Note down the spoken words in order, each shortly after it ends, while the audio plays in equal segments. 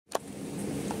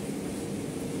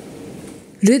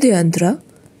Hridayantra,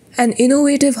 an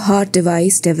innovative heart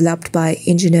device developed by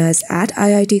engineers at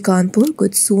IIT Kanpur,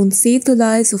 could soon save the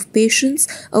lives of patients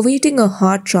awaiting a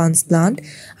heart transplant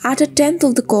at a tenth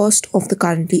of the cost of the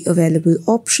currently available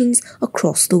options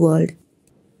across the world.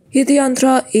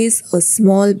 Hridayantra is a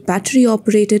small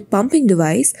battery-operated pumping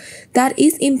device that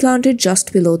is implanted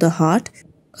just below the heart.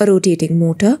 A rotating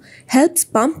motor helps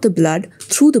pump the blood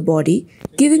through the body,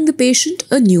 giving the patient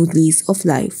a new lease of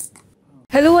life.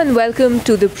 Hello and welcome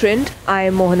to ThePrint. I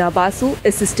am Mohana Basu,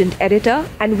 Assistant Editor,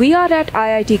 and we are at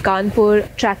IIT Kanpur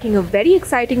tracking a very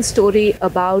exciting story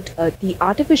about the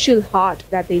artificial heart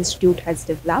that the institute has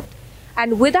developed.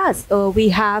 And with us, we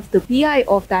have the PI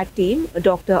of that team,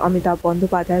 Dr. Amitabh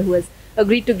Bandyopadhyay, who has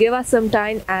agreed to give us some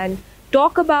time and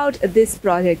talk about this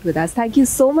project with us. Thank you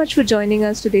so much for joining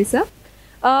us today, sir.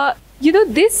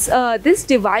 This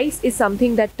device is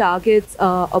something that targets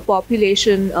a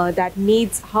population that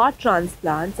needs heart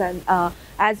transplants, and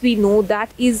as we know,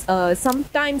 that is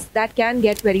sometimes that can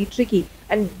get very tricky,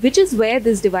 and which is where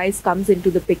this device comes into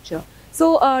the picture.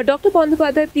 So, Dr.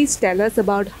 Bandyopadhyay, please tell us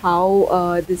about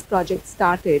how this project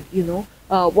started.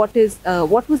 What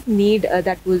was need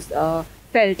that was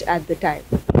felt at the time?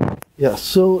 Yeah,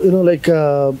 so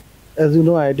as you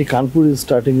know, IIT Kanpur is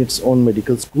starting its own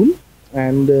medical school.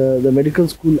 And the medical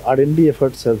school R&D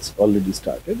efforts has already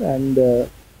started, and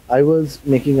I was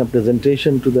making a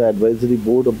presentation to the advisory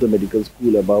board of the medical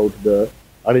school about the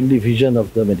R&D vision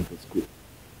of the medical school.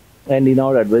 And in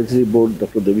our advisory board,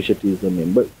 Dr. Devi Shetty is a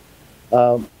member.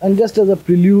 And just as a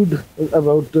prelude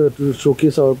about to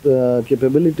showcase our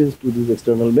capabilities to these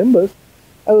external members,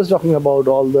 I was talking about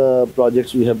all the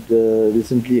projects we have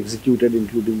recently executed,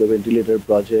 including the ventilator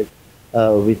project,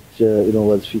 which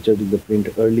was featured in the print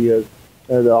earlier.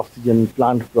 The oxygen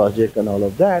plant project and all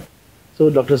of that. So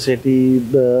Dr. Shetty,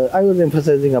 I was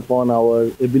emphasizing upon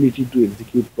our ability to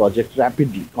execute projects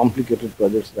rapidly, complicated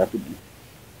projects rapidly.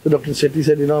 So Dr. Shetty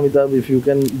said, Amitabh, if you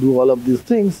can do all of these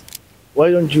things,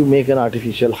 why don't you make an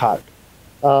artificial heart?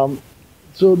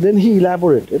 So then he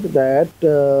elaborated that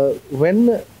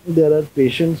when there are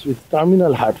patients with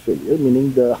terminal heart failure,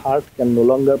 meaning the heart can no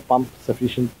longer pump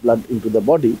sufficient blood into the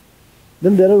body,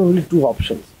 then there are only two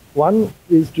options. One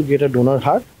is to get a donor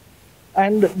heart,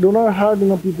 and donor heart,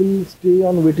 people stay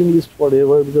on waiting list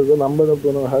forever because the number of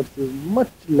donor hearts is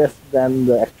much less than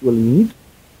the actual need.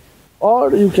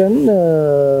 Or you can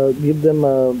give them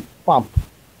a pump,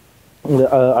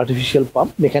 artificial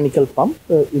pump, mechanical pump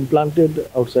implanted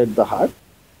outside the heart,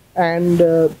 and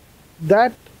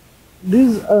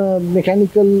this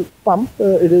mechanical pump,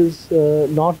 it is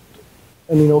not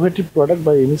an innovative product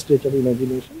by any stretch of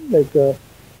imagination.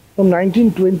 From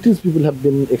 1920s, people have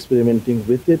been experimenting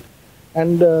with it,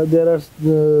 and there are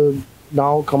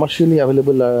now commercially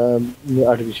available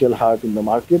artificial heart in the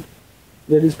market.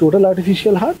 There is total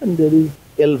artificial heart, and there is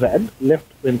LVAD, left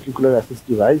ventricular assist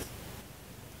device,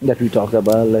 that we talk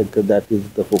about, that is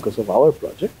the focus of our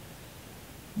project.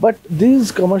 But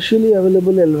these commercially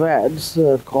available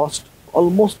LVADs cost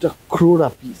almost 1 crore a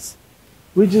piece,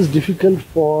 which is difficult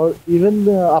for even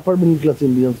the upper middle class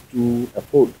Indians to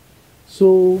afford.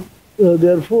 So,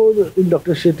 therefore, in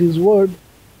Dr. Shetty's word,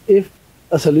 if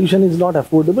a solution is not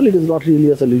affordable, it is not really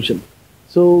a solution.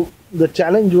 So, the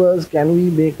challenge was, can we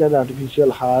make an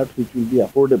artificial heart which will be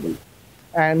affordable?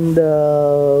 And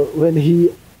when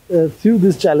he threw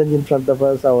this challenge in front of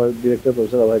us, our director,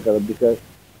 Professor Abhay Karadikar,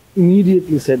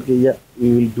 immediately said, yeah, we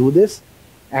will do this.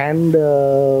 And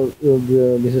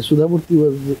Mrs. Sudhamurthy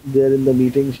was there in the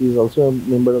meeting. She is also a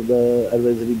member of the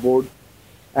advisory board.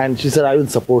 And she said, I will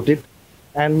support it.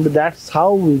 And that's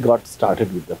how we got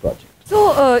started with the project.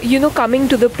 So, coming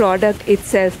to the product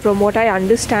itself, from what I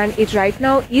understand, it right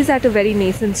now is at a very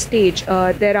nascent stage.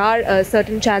 There are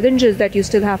certain challenges that you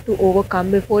still have to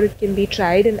overcome before it can be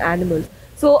tried in animals.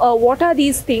 So, what are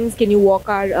these things? Can you walk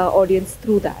our audience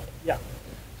through that? Yeah.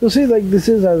 So, see, this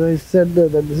is, as I said, that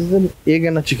this is an egg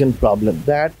and a chicken problem.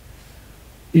 That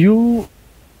the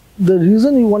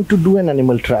reason you want to do an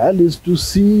animal trial is to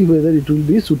see whether it will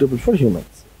be suitable for humans.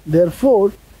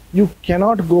 Therefore, you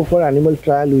cannot go for animal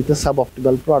trial with a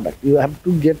suboptimal product. You have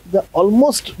to get the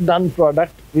almost done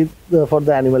product for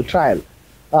the animal trial.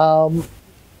 There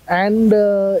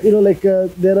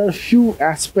are few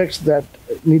aspects that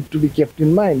need to be kept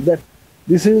in mind. That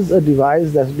this is a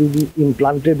device that will be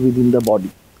implanted within the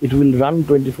body. It will run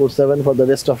 24/7 for the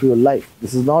rest of your life.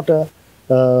 This is not a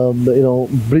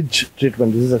bridge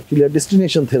treatment. This is actually a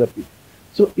destination therapy.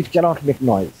 So it cannot make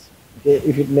noise. Okay?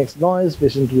 If it makes noise,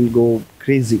 patient will go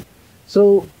crazy.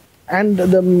 So, and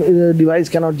the device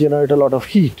cannot generate a lot of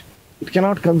heat. It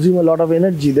cannot consume a lot of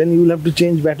energy. Then you will have to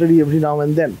change battery every now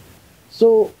and then.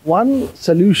 So one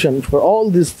solution for all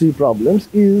these three problems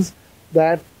is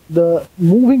that the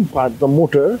moving part, the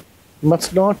motor,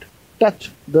 must not touch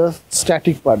the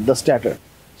static part, the stator.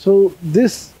 So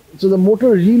the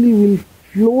motor really will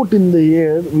float in the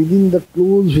air within the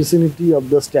close vicinity of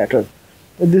the stator.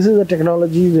 This is a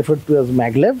technology referred to as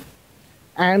maglev.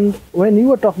 And when you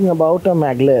were talking about a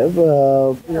maglev,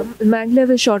 Maglev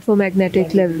is short for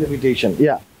magnetic levitation,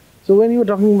 yeah. So when you are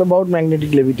talking about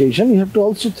magnetic levitation, you have to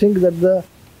also think that the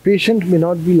patient may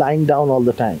not be lying down all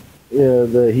the time.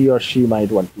 He or she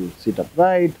might want to sit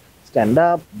upright, stand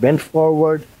up, bend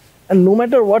forward, and no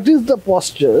matter what is the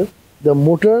posture, the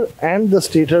motor and the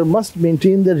stator must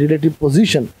maintain their relative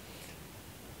position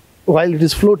while it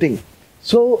is floating.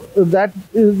 So that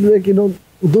is like,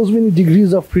 those many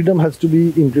degrees of freedom has to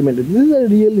be implemented. This is a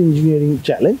real engineering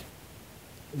challenge.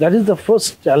 That is the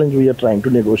first challenge we are trying to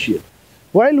negotiate.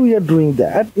 While we are doing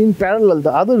that, in parallel,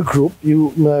 the other group,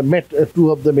 you met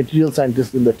two of the material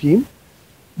scientists in the team,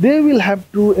 they will have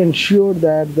to ensure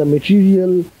that the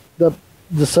material,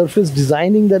 the surface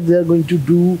designing that they are going to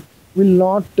do will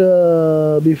not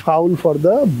be foul for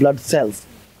the blood cells.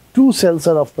 Two cells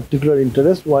are of particular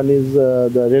interest. One is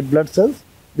the red blood cells.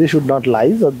 They should not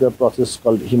lyse, or the process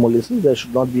called hemolysis. There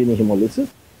should not be any hemolysis.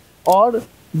 Or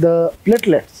the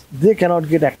platelets, they cannot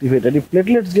get activated. If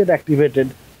platelets get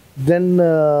activated, then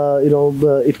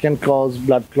it can cause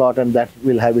blood clot, and that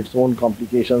will have its own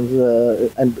complications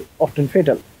and often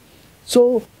fatal.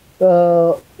 So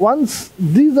once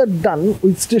these are done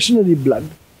with stationary blood,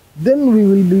 then we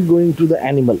will be going to the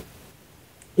animal.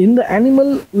 In the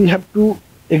animal, we have to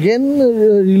again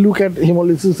relook at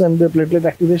hemolysis and the platelet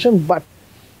activation, but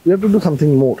we have to do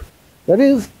something more. That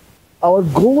is, our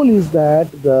goal is that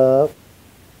the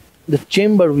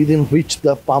chamber within which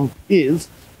the pump is,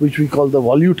 which we call the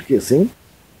volute casing,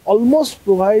 almost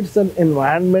provides an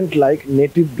environment like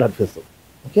native blood vessel.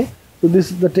 Okay, so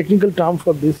this is the technical term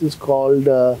for this is called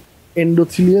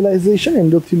endothelialization.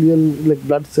 Endothelial, like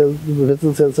blood cells,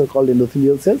 vessel cells are called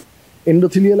endothelial cells.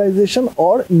 Endothelialization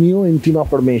or neointima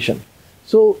formation.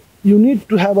 So you need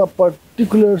to have a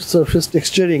particular surface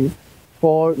texturing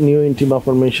for neointima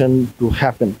formation to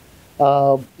happen.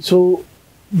 So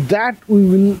that we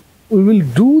will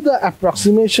do the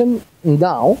approximation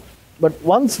now, but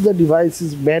once the device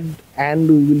is made and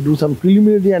we will do some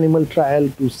preliminary animal trial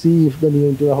to see if the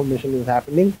neointima formation is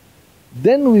happening,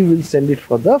 then we will send it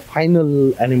for the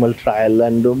final animal trial,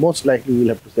 and most likely we will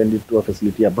have to send it to a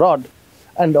facility abroad,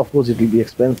 and of course it will be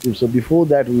expensive. So before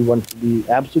that, we want to be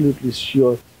absolutely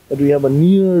sure that we have a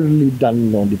nearly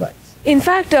done device. In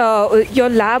fact, your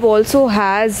lab also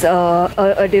has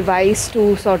a device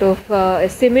to sort of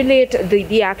simulate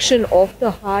the action of the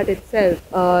heart itself.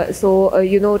 Tell us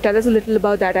a little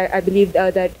about that. I believe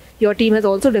that your team has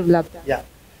also developed that.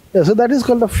 Yeah, so that is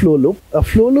called a flow loop. A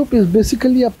flow loop is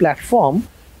basically a platform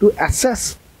to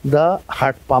assess the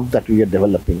heart pump that we are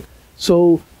developing.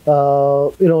 So,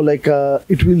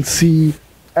 it will see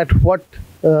at what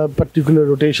particular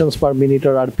rotations per minute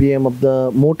or RPM of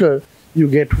the motor you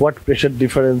get what pressure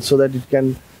difference, so that it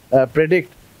can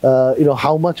predict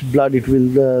how much blood it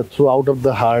will throw out of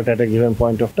the heart at a given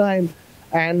point of time.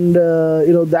 And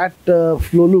that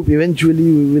flow loop,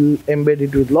 eventually we will embed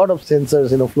it with a lot of sensors,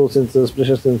 flow sensors,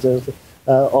 pressure sensors,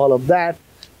 all of that,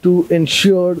 to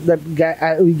ensure that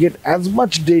we get as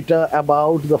much data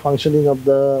about the functioning of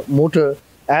the motor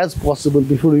as possible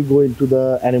before we go into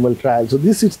the animal trial. So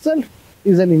this itself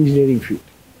is an engineering feat.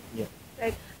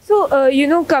 So,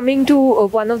 coming to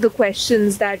one of the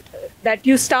questions that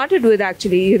you started with,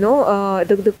 actually,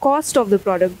 the cost of the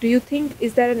product. Do you think,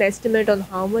 is there an estimate on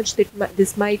how much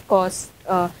this might cost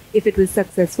if it was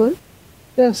successful?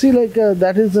 Yeah, see,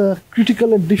 that is a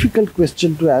critical and difficult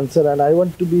question to answer, and I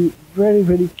want to be very,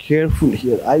 very careful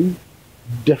here. I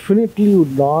definitely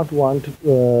would not want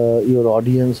your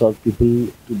audience or people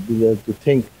to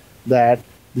think that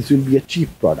this will be a cheap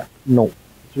product. No,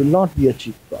 it will not be a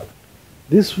cheap product.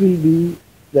 This will be,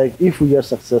 like, if we are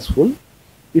successful,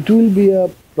 it will be a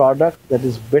product that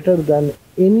is better than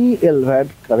any LVAD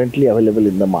currently available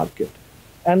in the market.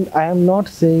 And I am not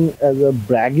saying as a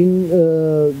bragging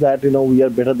that we are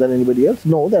better than anybody else.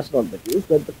 No, that's not the case.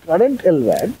 That the current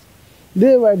LVADs,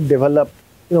 they were developed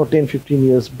 10-15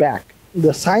 years back.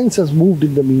 The science has moved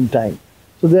in the meantime.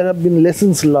 So there have been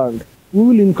lessons learned. We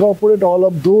will incorporate all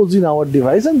of those in our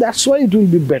device, and that's why it will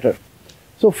be better.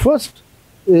 So first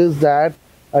is that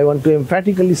I want to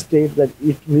emphatically state that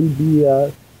it will be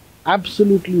a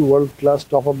absolutely world-class,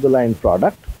 top-of-the-line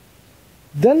product.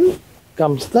 Then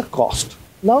comes the cost.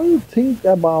 Now you think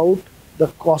about the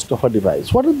cost of a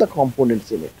device. What are the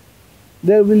components in it?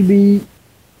 There will be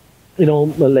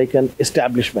like an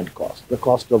establishment cost, the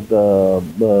cost of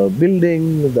the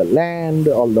building, the land,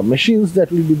 all the machines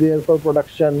that will be there for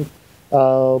production,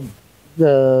 uh,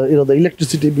 the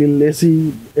electricity bill,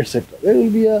 AC, etc. There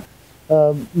will be a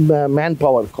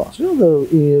manpower cost,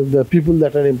 the people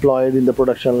that are employed in the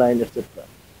production line, etc.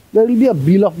 There will be a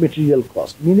bill of material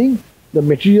cost, meaning the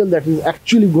material that is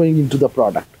actually going into the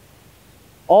product.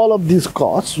 All of these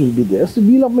costs will be there. So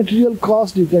bill of material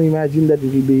cost, you can imagine that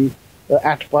it will be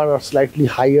at par or slightly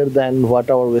higher than what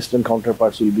our Western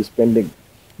counterparts will be spending.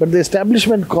 But the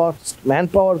establishment cost,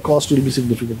 manpower cost will be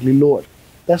significantly lower.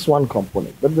 That's one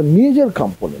component. But the major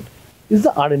component is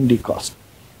the R&D cost.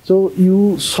 So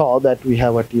you saw that we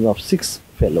have a team of 6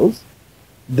 fellows.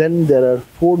 Then there are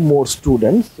 4 more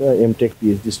students, MTech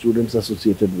PhD students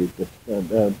associated with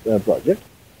the project.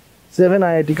 7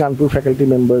 IIT Kanpur faculty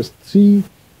members, 3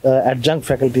 adjunct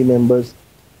faculty members.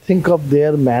 Think of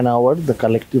their man-hour, the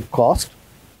collective cost.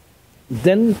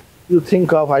 Then you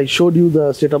think of, I showed you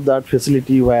the state-of-the-art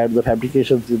facility where the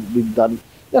fabrications is being done.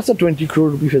 That's a 20 crore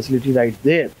rupee facility right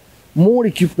there. More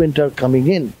equipment are coming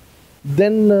in.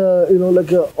 Then,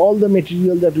 all the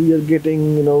material that we are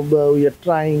getting, we are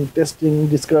trying, testing,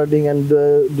 discarding, and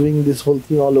doing this whole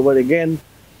thing all over again.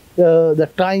 The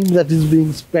time that is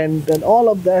being spent and all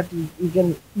of that, you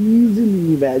can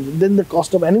easily imagine. Then the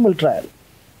cost of animal trial.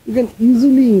 You can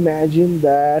easily imagine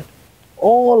that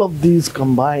all of these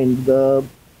combined, the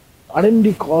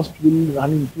R&D cost will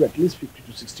run into at least 50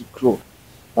 to 60 crore.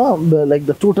 Like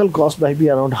the total cost might be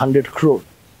around 100 crore.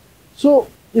 So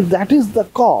if that is the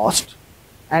cost,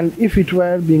 and if it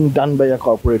were being done by a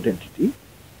corporate entity,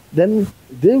 then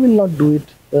they will not do it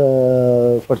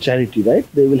for charity, right?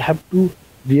 They will have to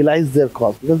realize their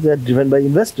cost because they are driven by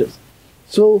investors.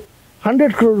 So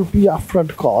 100 crore rupee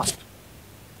upfront cost,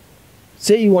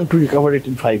 say you want to recover it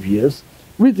in 5 years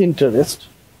with interest,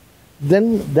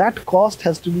 then that cost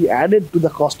has to be added to the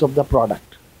cost of the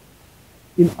product.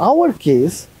 In our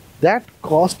case, that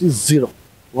cost is 0.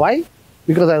 Why?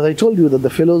 Because as I told you that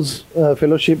the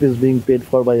fellowship is being paid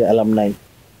for by alumni.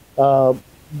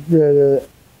 There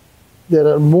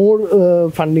are more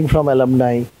funding from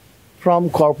alumni, from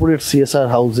corporate CSR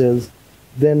houses,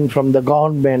 then from the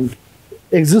government,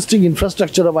 existing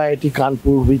infrastructure of IIT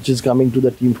Kanpur, which is coming to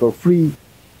the team for free.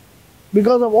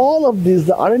 Because of all of this,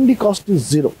 the R&D cost is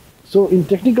 0. So in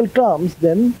technical terms,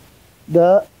 then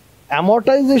the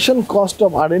amortization cost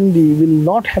of R&D will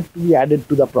not have to be added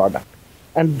to the product.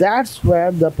 And that's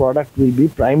where the product will be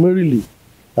primarily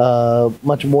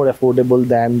much more affordable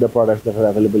than the products that are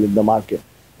available in the market.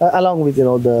 Along with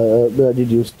the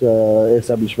reduced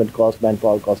establishment cost,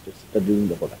 manpower cost, etc. during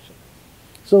the production.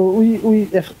 So we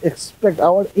expect,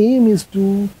 our aim is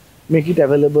to make it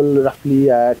available roughly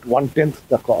at 1/10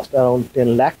 the cost, around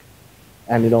 10 lakh,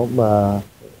 and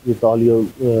with all your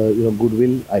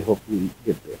goodwill, I hope we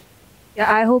get there. Yeah,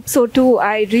 I hope so too.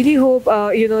 I really hope,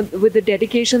 with the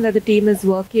dedication that the team is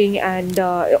working and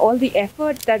all the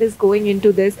effort that is going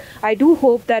into this, I do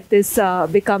hope that this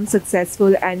becomes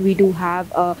successful and we do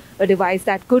have a device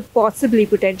that could possibly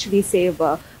potentially save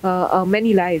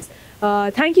many lives.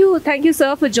 Thank you,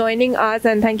 sir, for joining us,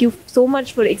 and thank you so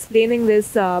much for explaining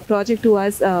this project to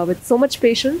us with so much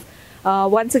patience.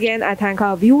 Once again, I thank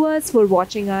our viewers for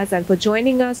watching us and for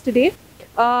joining us today.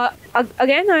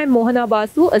 Again, I'm Mohana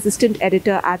Basu, Assistant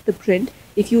Editor at ThePrint.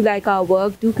 If you like our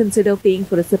work, do consider paying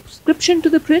for a subscription to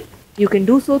ThePrint. You can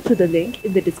do so through the link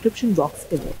in the description box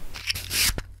below.